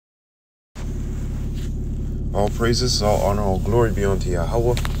All praises, all honor, all glory be unto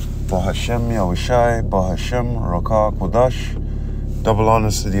Yahweh. Bahashem Yahushai, Bahashem Rakah Kodash. Double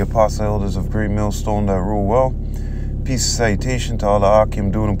honors to the apostle elders of Great Millstone that rule well. Peace and salutation to all the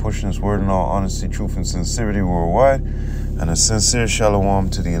Akim doing and pushing this word in all honesty, truth, and sincerity worldwide. And a sincere shalom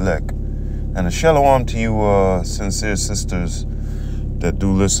to the elect. And a shalom to you sincere sisters that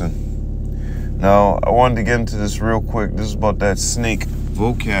do listen. Now, I wanted to get into this real quick. This is about that snake,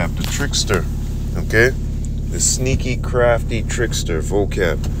 Vocab, the trickster, okay? The sneaky, crafty trickster,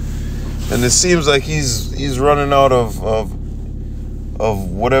 Vocab. And it seems like he's running out of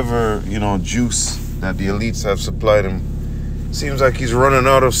whatever, juice that the elites have supplied him. Seems like he's running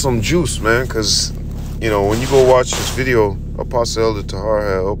out of some juice, man, because, when you go watch this video, Apostle Elder Tahar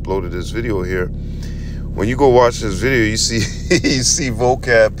had uploaded this video here. When you go watch this video, you see you see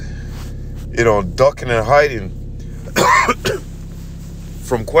Vocab, ducking and hiding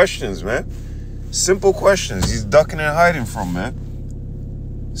from questions, man. Simple questions he's ducking and hiding from, man.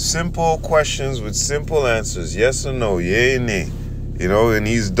 Simple questions with simple answers. Yes or no, yay and nay. And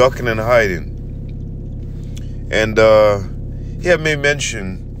he's ducking and hiding. And he had made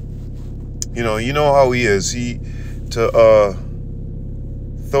mention, you know how he is. To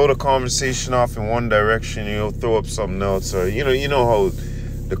throw the conversation off in one direction, throw up something else. Or, you know how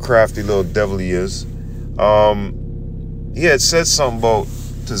the crafty little devil he is. He had said something about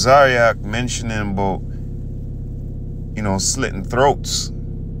Tazariak mentioning about, slitting throats,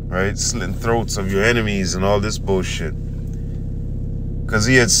 right? Slitting throats of your enemies and all this bullshit. Because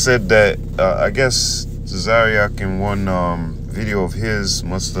he had said that, I guess Tazariak in one video of his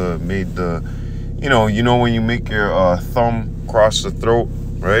must have made the, when you make your thumb cross the throat,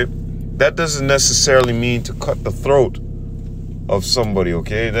 right? That doesn't necessarily mean to cut the throat of somebody,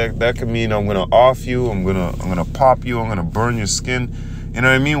 okay? That could mean I'm gonna off you, I'm gonna pop you, I'm gonna burn your skin. You know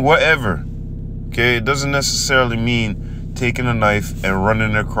what I mean? Whatever. Okay? It doesn't necessarily mean taking a knife and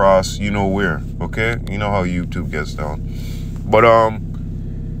running it across where. Okay? You know how YouTube gets down. But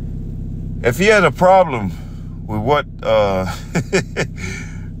if he had a problem with what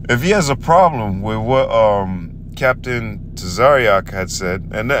if he has a problem with what Captain Tazariak had said,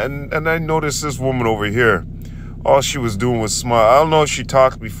 and I noticed this woman over here, all she was doing was smile. I don't know if she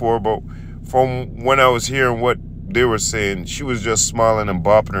talked before, but from when I was hearing what they were saying, she was just smiling and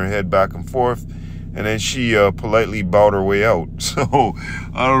bopping her head back and forth, and then she politely bowed her way out. So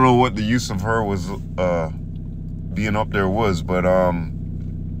I don't know what the use of her was being up there was, but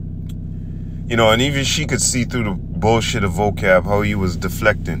and even she could see through the bullshit of Vocab, how he was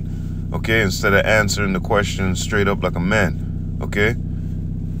deflecting, okay, instead of answering the question straight up like a man, okay?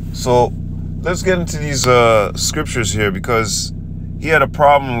 So let's get into these scriptures here, because he had a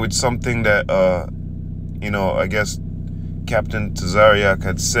problem with something that I guess Captain Tazariak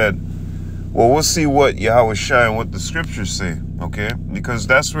had said. Well, we'll see what Yahushai and what the scriptures say, okay? Because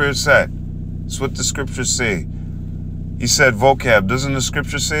that's where it's at. It's what the scriptures say. He said, Vocab, doesn't the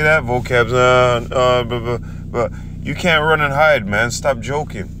scripture say that? Vocab's, but you can't run and hide, man. Stop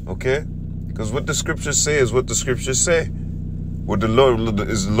joking, okay? Because what the scriptures say is what the scriptures say. Is the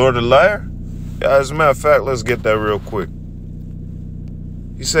Lord a liar? Yeah, as a matter of fact, let's get that real quick.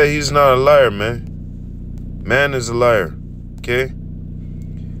 He said he's not a liar, man. Man is a liar, okay?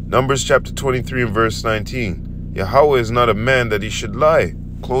 Numbers chapter 23 and verse 19. Yahweh is not a man that he should lie.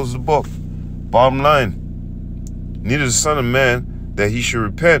 Close the book. Bottom line. Neither the son of man that he should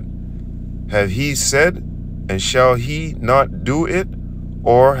repent. Have he said, and shall he not do it?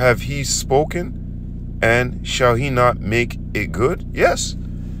 Or have he spoken, and shall he not make it good? Yes.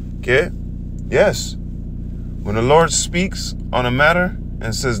 Okay? Yes. When the Lord speaks on a matter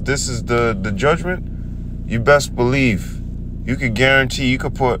and says this is the judgment, you best believe, you could guarantee, you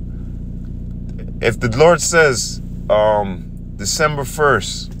could put, if the Lord says December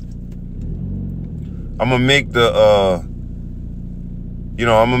 1st, I'm gonna make the I'm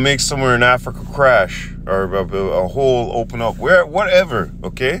gonna make somewhere in Africa crash, or a hole open up, whatever,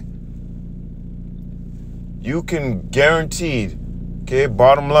 okay? You can guarantee, okay,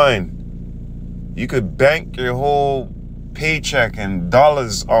 bottom line, you could bank your whole paycheck and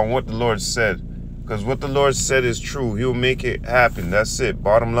dollars on what the Lord said, because what the Lord said is true. He'll make it happen. That's it,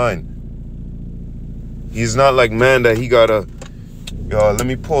 bottom line. He's not like man that he gotta, let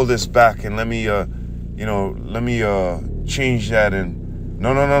me pull this back and let me change that, and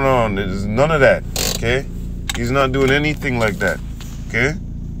no, there's none of that, okay? He's not doing anything like that, okay?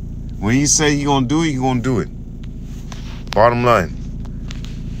 When he say he gonna do it, he gonna do it. Bottom line.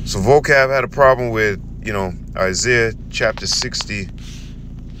 So Vocab had a problem with, Isaiah chapter 60.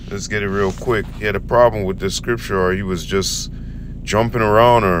 Let's get it real quick. He had a problem with the scripture, or he was just jumping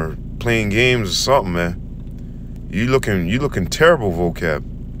around or playing games or something, man. You looking terrible, Vocab.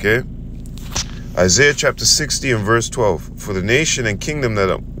 Okay? Isaiah chapter 60 and verse 12. For the nation and kingdom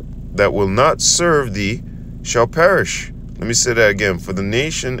that will not serve thee shall perish. Let me say that again. For the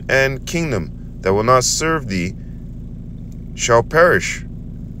nation and kingdom that will not serve thee shall perish.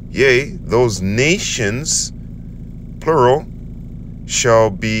 Yea, those nations, plural, shall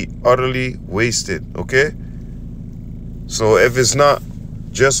be utterly wasted. Okay? So if it's not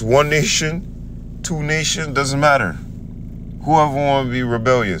just one nation, two nations, doesn't matter. Whoever want to be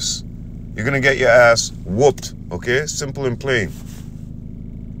rebellious, you're going to get your ass whooped. Okay? Simple and plain.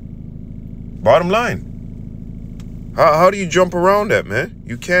 Bottom line. How do you jump around that, man?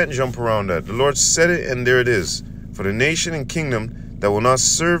 You can't jump around that. The Lord said it, and there it is. For the nation and kingdom that will not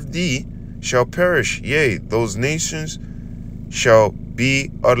serve thee shall perish. Yea, those nations shall be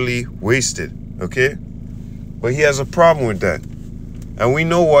utterly wasted. Okay? But he has a problem with that. And we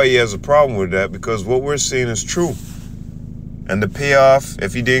know why he has a problem with that, because what we're saying is true. And the payoff,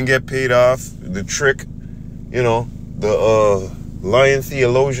 if he didn't get paid off, the trick, you know, the Lion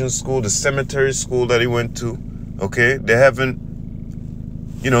Theologian School, the cemetery school that he went to, okay, they haven't,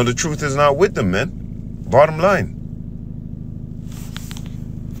 you know, the truth is not with them, man. Bottom line.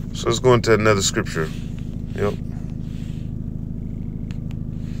 So let's go into another scripture. Yep.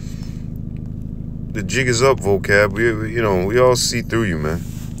 The jig is up, Vocab. We all see through you, man.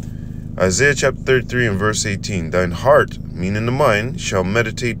 Isaiah chapter 33 and verse 18. Thine heart, meaning the mind, shall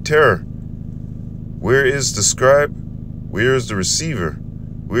meditate terror. Where is the scribe? Where is the receiver?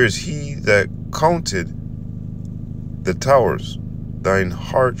 Where is he that counted the towers? Thine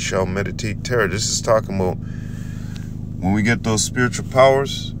heart shall meditate terror. This is talking about when we get those spiritual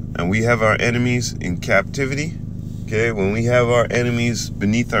powers and we have our enemies in captivity. Okay, when we have our enemies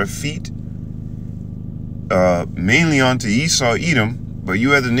beneath our feet, mainly onto Esau, Edom, but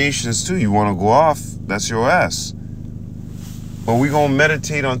you other nations too, you want to go off, that's your ass. But we're going to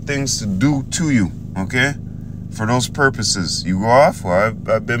meditate on things to do to you, okay? For those purposes. You go off, well,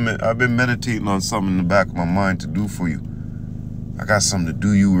 I've been meditating on something in the back of my mind to do for you. I got something to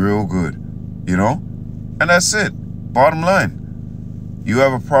do you real good, you know? And that's it. Bottom line. You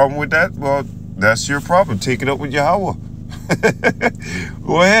have a problem with that? Well, that's your problem. Take it up with Yahweh.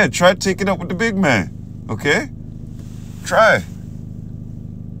 Go ahead. Try to take it up with the big man. Okay? Try.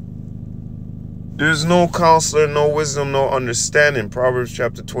 There's no counselor, no wisdom, no understanding. Proverbs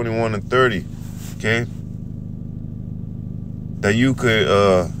chapter 21 and 30. Okay? That you could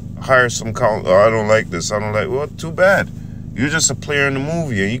hire some counselor. Oh, I don't like this. I don't like... Well, too bad. You're just a player in the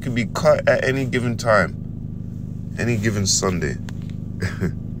movie, and you can be cut at any given time. Any given Sunday.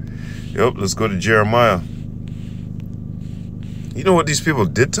 Yep, let's go to Jeremiah. You know what these people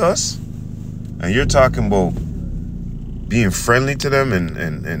did to us? And you're talking about being friendly to them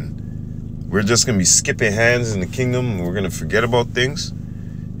and we're just going to be skipping hands in the kingdom and we're going to forget about things?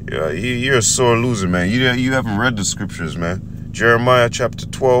 Yeah, you're a sore loser, man. You haven't read the scriptures, man. Jeremiah chapter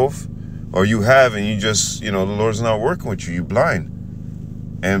 12, or you have, and you just, the Lord's not working with you. You're blind.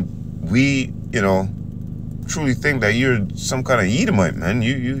 And we, truly think that you're some kind of Edomite, man.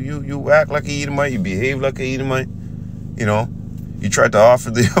 You act like an Edomite. You behave like an Edomite. You tried to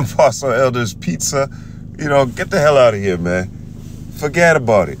offer the apostle elders pizza. Get the hell out of here, man. Forget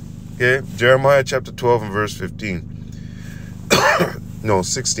about it. Okay? Jeremiah chapter 12 and verse 15. No,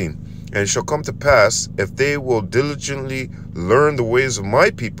 16. And it shall come to pass, if they will diligently learn the ways of my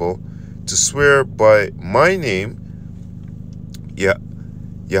people, to swear by my name,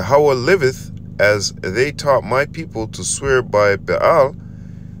 Yahweh liveth, as they taught my people to swear by Baal,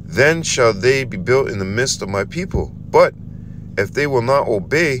 then shall they be built in the midst of my people. But if they will not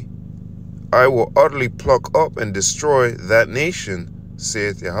obey, I will utterly pluck up and destroy that nation,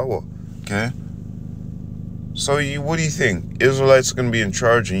 saith Yahweh. Okay? So what do you think? Israelites are going to be in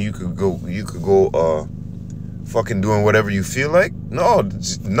charge and you could go fucking doing whatever you feel like? No,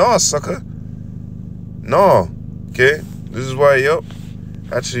 sucker. No. Okay? This is why, yep.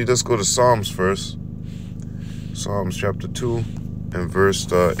 Actually, let's go to Psalms first. Psalms chapter 2 and verse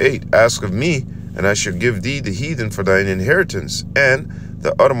 8. Ask of me, and I shall give thee the heathen for thine inheritance, and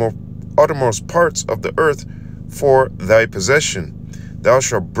the uttermost parts of the earth for thy possession. Thou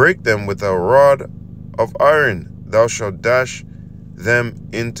shalt break them with a rod of iron. Thou shalt dash them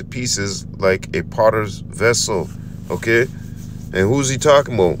into pieces like a potter's vessel. Okay? And who's he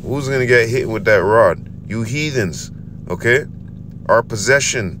talking about? Who's going to get hit with that rod? You heathens. Okay? Our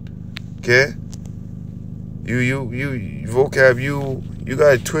possession. Okay? You Vocab, you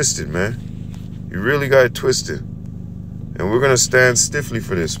got it twisted, man. You really got it twisted. And we're going to stand stiffly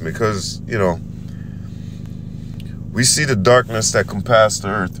for this because, we see the darkness that compassed the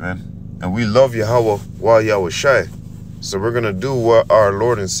earth, man. And we love Yahweh while Yahweh Shai. So we're going to do what our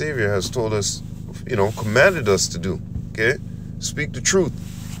Lord and Savior has told us, commanded us to do. Okay? Speak the truth.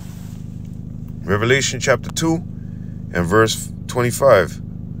 Revelation chapter 2 and verse 25.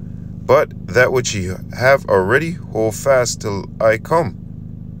 But that which ye have already, hold fast till I come.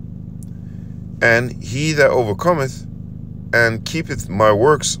 And he that overcometh and keepeth my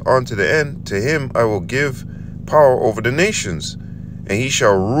works unto the end, to him I will give power over the nations, and he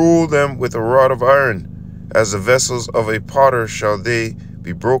shall rule them with a rod of iron. As the vessels of a potter shall they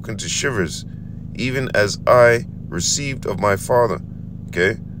be broken to shivers, even as I received of my Father.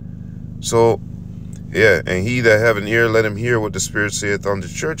 Okay? So, yeah, and he that have an ear, let him hear what the Spirit saith unto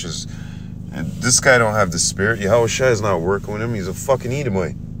the churches. And this guy don't have the Spirit. Yahweh Shai is not working with him. He's a fucking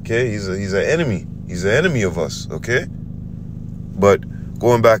Edomite. Okay? He's an enemy. He's an enemy of us. Okay? But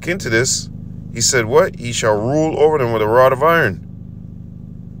going back into this, he said what? He shall rule over them with a rod of iron.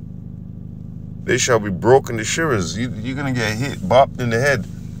 They shall be broken to shivers. You're going to get hit, bopped in the head.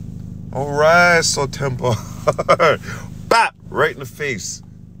 All right, so temple. Bop! Right in the face.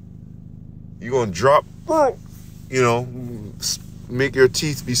 You're going to drop, make your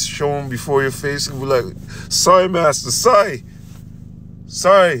teeth be shown before your face. And be like, sorry, master, sorry.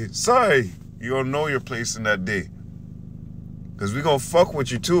 Sorry. You don't know your place in that day. Because we're going to fuck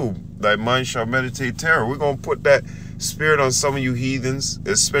with you too. Thy mind shall meditate terror. We're going to put that spirit on some of you heathens,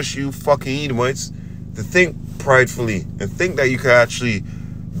 especially you fucking Edomites, to think pridefully and think that you can actually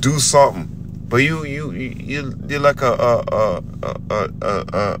do something. But you're like a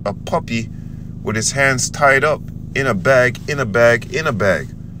puppy with his hands tied up in a bag.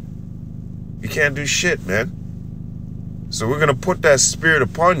 You can't do shit, man. So we're going to put that spirit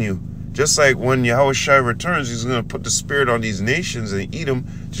upon you. Just like when Yahweh Shai returns, he's going to put the spirit on these nations and eat them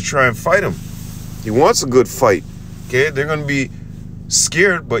to try and fight them. He wants a good fight. Okay? They're going to be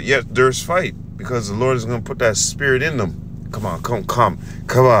scared, but yet there's fight. Because the Lord is going to put that spirit in them. Come on,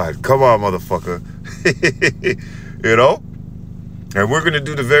 motherfucker. And we're going to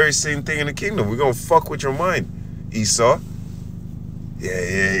do the very same thing in the kingdom. We're going to fuck with your mind, Esau.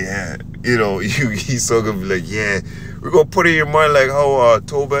 Yeah. Esau going to be like, yeah. We're going to put it in your mind like how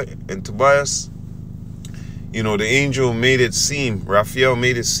Tobiah and Tobias, the angel made it seem, Raphael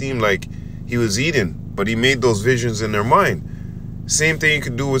made it seem like he was eating, but he made those visions in their mind. Same thing you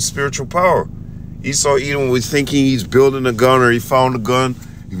could do with spiritual power. Esau Edom was thinking he's building a gun or he found a gun.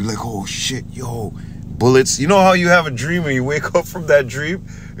 He'd be like, oh shit, yo, bullets. You know how you have a dream and you wake up from that dream?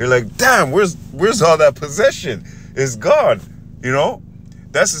 You're like, damn, where's all that possession? It's gone,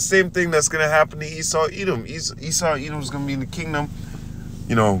 That's the same thing that's going to happen to Esau Edom. Esau Edom is going to be in the kingdom,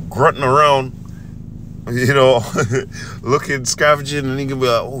 grunting around, looking, scavenging, and he can be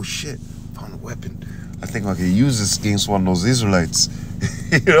like, oh shit, found a weapon. I think I can use this against one of those Israelites.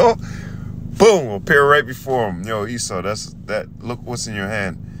 Boom, appear right before him. Yo, Esau, look what's in your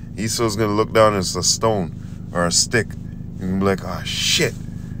hand. Esau's going to look down, it's a stone or a stick. You're going to be like, oh shit.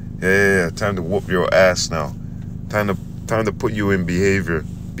 Yeah, time to whoop your ass now. Time to put you in behavior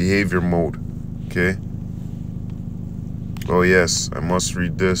mode. Okay? Oh yes, I must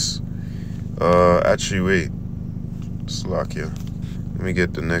read this. Actually wait. Slakia. Let me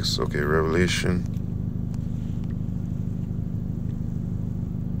get the next. Okay, Revelation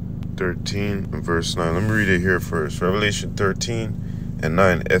 13 and verse 9. Let me read it here first. Revelation 13 and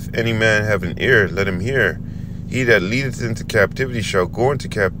 9. If any man have an ear, let him hear. He that leadeth into captivity shall go into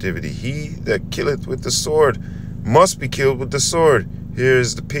captivity. He that killeth with the sword must be killed with the sword. Here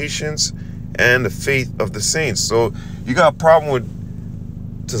is the patience and the faith of the saints. So you got a problem with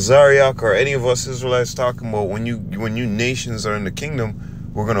Tazariak or any of us Israelites talking about when you nations are in the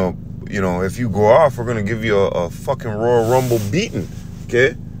kingdom, we're gonna, if you go off, we're gonna give you a fucking Royal Rumble beating.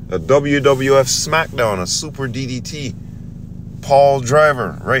 Okay? A WWF smackdown, a super DDT. Paul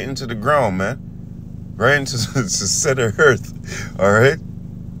Driver right into the ground, man. Right into the center earth. Alright?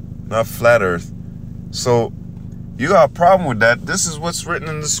 Not flat earth. So you got a problem with that. This is what's written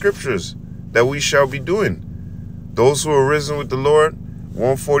in the scriptures that we shall be doing. Those who are risen with the Lord,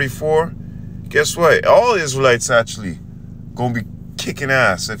 144. Guess what? All Israelites actually gonna be kicking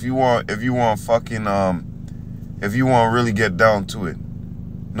ass if you want really get down to it.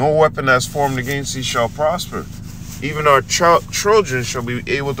 No weapon that's formed against thee shall prosper. Even our children shall be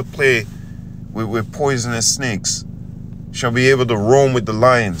able to play with poisonous snakes. Shall be able to roam with the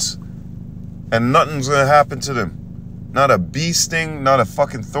lions. And nothing's gonna happen to them. Not a bee sting, not a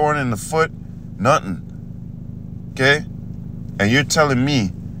fucking thorn in the foot, nothing. Okay? And you're telling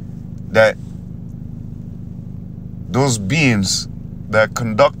me that those beings that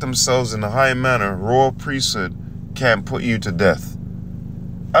conduct themselves in a high manner, royal priesthood, can't put you to death.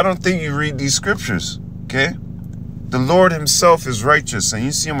 I don't think you read these scriptures, okay? The Lord himself is righteous, and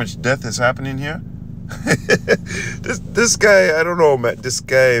you see how much death is happening here? this guy, I don't know, man. This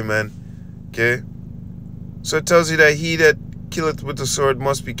guy, man, okay? So it tells you that he that killeth with the sword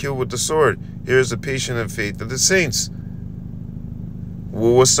must be killed with the sword. Here's the patience and faith of the saints.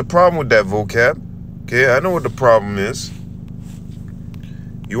 Well, what's the problem with that, Vocab? Okay, I know what the problem is.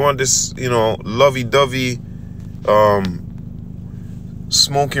 You want this, you know, lovey-dovey,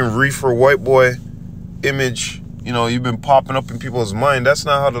 smoking reefer white boy image, you know, you've been popping up in people's mind. That's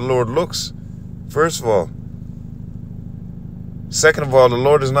not how the Lord looks, first of all. Second of all, the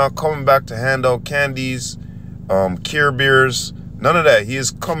Lord is not coming back to hand out candies, Care Bears, none of that. He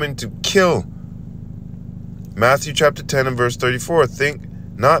is coming to kill. Matthew chapter 10 and verse 34. Think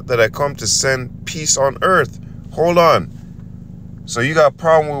not that I come to send peace on earth. Hold on. So you got a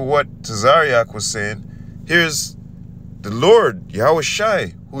problem with what Tazariak was saying. Here's the Lord, Yahweh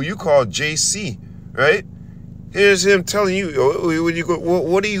Shai, who you call JC, right? Here's him telling you,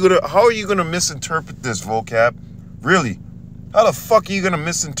 what are you gonna, how are you gonna misinterpret this, Vocab? Really? How the fuck are you gonna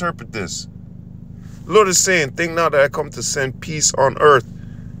misinterpret this? The Lord is saying, think not that I come to send peace on earth.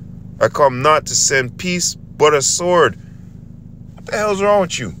 I come not to send peace, but a sword. What the hell's wrong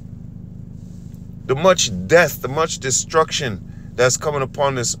with you? The much death, the much destruction that's coming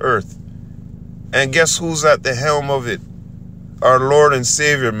upon this earth. And guess who's at the helm of it? Our Lord and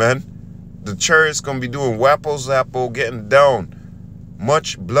Savior, man. The chariot's going to be doing wappo-zappo, getting down.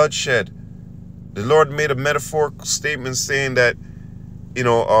 Much bloodshed. The Lord made a metaphorical statement saying that, you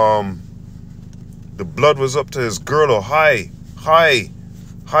know, the blood was up to his girdle. High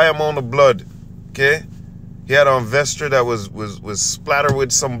amount of blood. Okay? He had on vesture that was splattered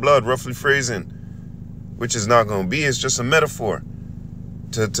with some blood, roughly phrasing. Which is not going to be. It's just a metaphor.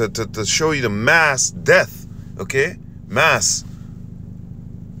 To show you the mass death. Okay? Mass.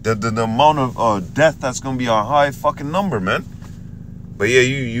 The amount of death that's going to be a high fucking number, man. But yeah,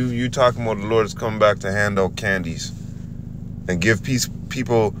 you talking about the Lord is coming back to hand out candies. And give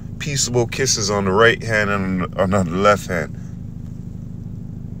people peaceable kisses on the right hand and on the left hand.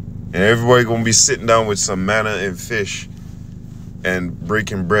 And everybody going to be sitting down with some manna and fish. And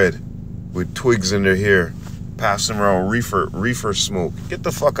breaking bread. With twigs in their hair. Passing around reefer smoke. Get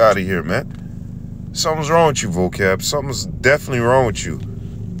the fuck out of here, man. Something's wrong with you, Vocab. Something's definitely wrong with you.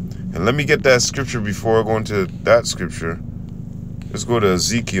 And let me get that scripture before I go into that scripture. Let's go to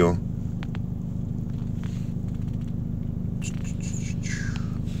Ezekiel.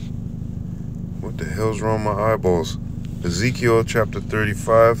 What the hell's wrong with my eyeballs? Ezekiel chapter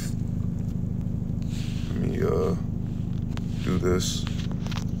 35. Let me do this.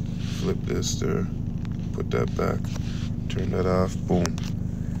 Flip this there. Put that back. Turn that off. Boom.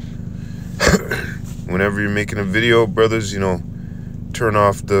 Whenever you're making a video, brothers, you know, turn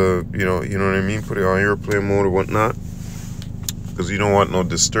off the, you know what I mean? Put it on airplane mode or whatnot. Because you don't want no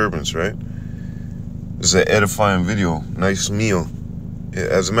disturbance, right? This is an edifying video. Nice meal.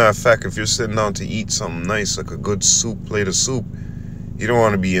 As a matter of fact, if you're sitting down to eat something nice, like a good soup, plate of soup, you don't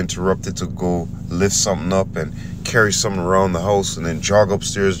want to be interrupted to go lift something up and carry something around the house and then jog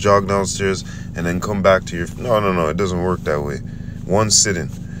upstairs, jog downstairs, and then come back to your... No, it doesn't work that way. One sitting.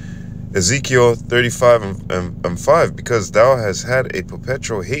 Ezekiel 35 and 5, because thou hast had a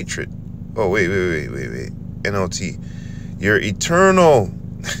perpetual hatred. Oh, wait. NLT. Your eternal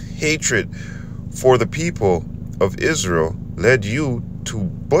hatred for the people of Israel led you to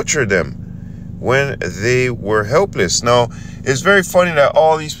butcher them when they were helpless. Now, it's very funny that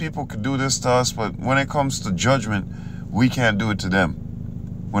all these people could do this to us, but when it comes to judgment, we can't do it to them.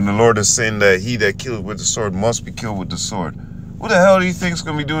 When the Lord is saying that he that killeth with the sword must be killed with the sword. What the hell do you think is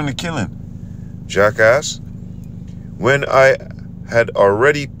going to be doing the killing? Jackass. When I had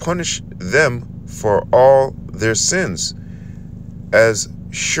already punished them for all their sins, as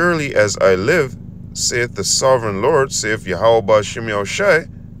surely as I live, saith the sovereign Lord, saith Yahweh Ba'ashem Yahushai,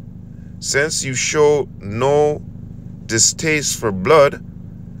 since you show no distaste for blood,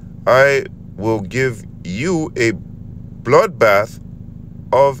 I will give you a bloodbath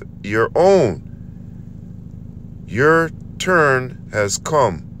of your own. Your turn has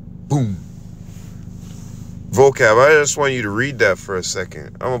come. Boom. Vocab, I just want you to read that for a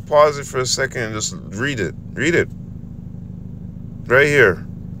second. I'm going to pause it for a second and just read it. Read it. Right here.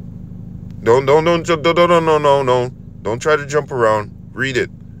 Don't try to jump around. Read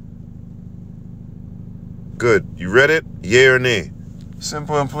it. Good. You read it? Yay or nay?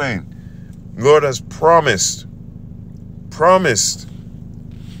 Simple and plain. Lord has promised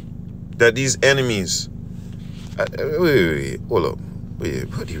that these enemies... Wait, hold up. Wait,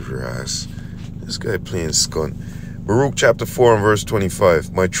 what do you realize? This guy playing skunt. Baruch chapter 4 and verse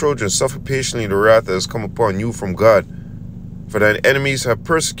 25. My children, suffer patiently the wrath that has come upon you from God, for thine enemies have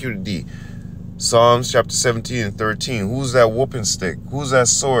persecuted thee. Psalms chapter 17 and 13. Who's that whooping stick? Who's that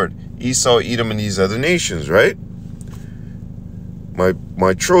sword? Esau, Edom, and these other nations, right?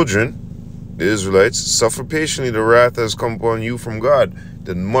 My children, the Israelites, suffer patiently the wrath that has come upon you from God.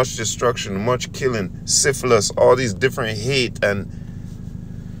 The much destruction, much killing, syphilis, all these different hate and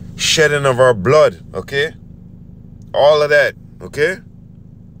shedding of our blood, okay? All of that, okay?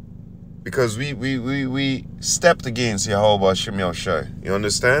 Because we stepped against Yahweh Shem Yahushai. You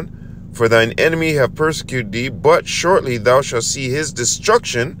understand? For thine enemy have persecuted thee, but shortly thou shalt see his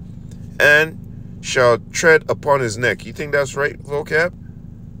destruction and shall tread upon his neck. You think that's right, Vocab?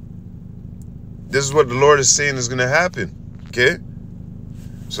 This is what the Lord is saying is going to happen, okay?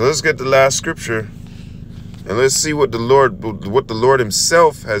 So let's get the last scripture and let's see what the Lord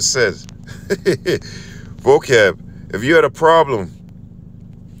himself has said. Vocab, if you had a problem,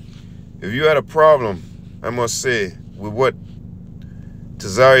 I must say, with what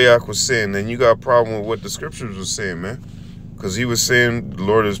Tazariak was saying, then you got a problem with what the scriptures were saying, man. Because he was saying the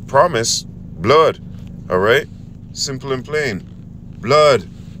Lord has promised blood, all right? Simple and plain. Blood.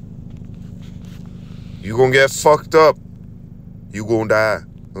 You gonna get fucked up. You gonna die,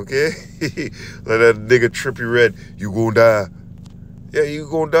 okay? Let that nigga Trippy Red, you gonna die. Yeah, you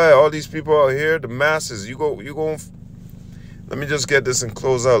gonna die. All these people out here, the masses, you gonna... Let me just get this and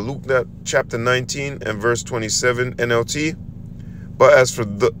close out. Luke chapter 19 and verse 27 NLT. But as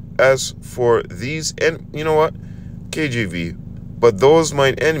for these, and you know what? KJV. But those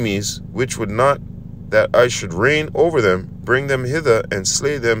mine enemies, which would not that I should reign over them, bring them hither and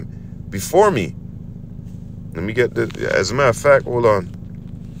slay them before me. Let me get this. As a matter of fact, hold on.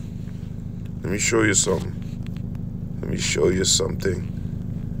 Let me show you something.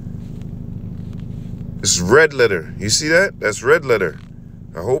 It's red letter. You see that? That's red letter.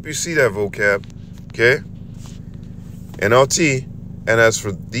 I hope you see that, Vocab. Okay? NLT. And as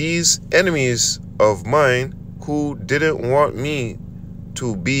for these enemies of mine who didn't want me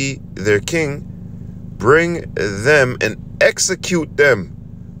to be their king, bring them and execute them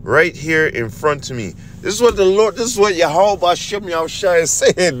right here in front of me. This is what the Lord, this is what Yahweh Shem Yahushai is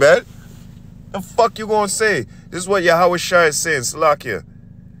saying, man. The fuck you gonna say? This is what Yahweh Shai is saying, Salakia.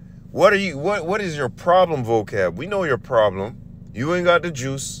 What is your problem, Vocab? We know your problem. You ain't got the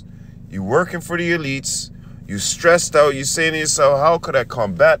juice. You working for the elites. You stressed out. You saying to yourself, how could I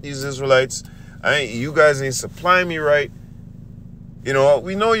combat these Israelites? You guys ain't supplying me right. You know,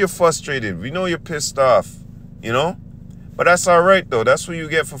 we know you're frustrated. We know you're pissed off, you know? But that's all right, though. That's what you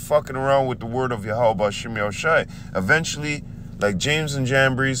get for fucking around with the word of Yahweh Shem Yahushai. Eventually, like James and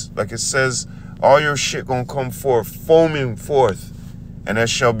Jambres, like it says, all your shit gonna come forth, foaming forth, and that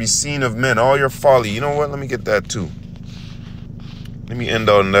shall be seen of men. All your folly. You know what? Let me get that too. Let me end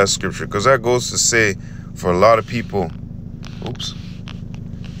on that scripture, because that goes to say, for a lot of people, oops,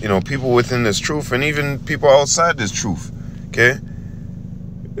 you know, people within this truth and even people outside this truth, okay?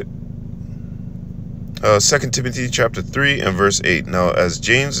 2 Timothy chapter 3 and verse 8. Now, as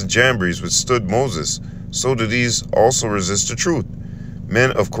James and Jambres withstood Moses, so do these also resist the truth.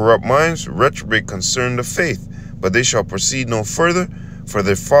 Men of corrupt minds reprobate concerning the faith, but they shall proceed no further, for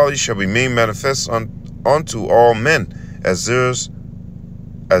their folly shall be made manifest unto all men, as theirs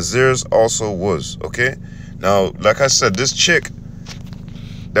also was. Okay? Now, like I said, this chick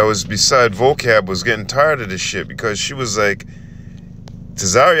that was beside Vocab was getting tired of this shit, because she was like,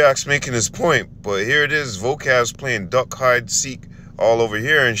 Tazariak's making his point, but here it is, Vocab's playing duck, hide, seek all over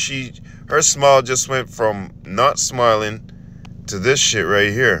here, and her smile just went from not smiling to this shit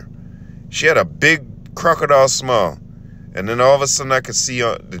right here. She had a big crocodile smile, and then all of a sudden I could see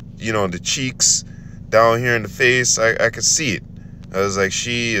the cheeks down here in the face. I could see it. I was like,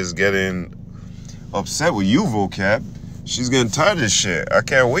 she is getting upset with you, Vocab. She's getting tired of this shit. I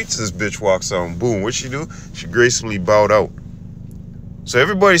can't wait till this bitch walks out and boom, what'd she do? She gracefully bowed out. So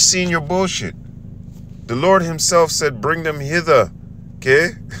everybody's seeing your bullshit. The Lord himself said, bring them hither.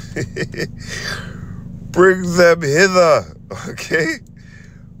 Okay? Bring them hither. Okay?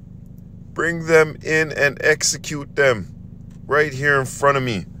 Bring them in and execute them right here in front of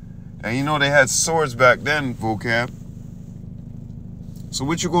me. And you know they had swords back then, Vocab. So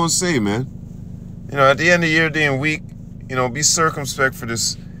what you gonna say, man? You know, at the end of your day and week, you know, be circumspect for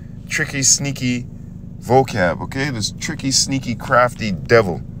this tricky, sneaky Vocab, okay? This tricky, sneaky, crafty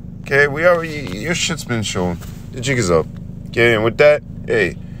devil. Okay? Your shit's been shown. The jig is up. Okay? And with that,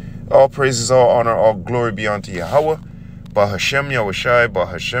 hey, all praises, all honor, all glory be unto Yahweh. Bahashem Yahushai,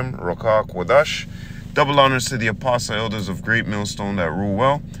 Bahashem Rakah Kwadash. Double honors to the apostle elders of Great Millstone that rule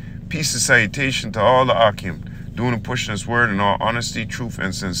well. Peace and salutation to all the Akim. doing and pushing His word in all honesty, truth,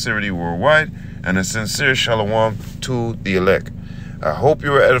 and sincerity worldwide, and a sincere shalom to the elect. I hope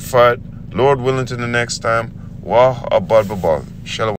you were edified. Lord willing, to the next time. Wah abad babal. Shalom.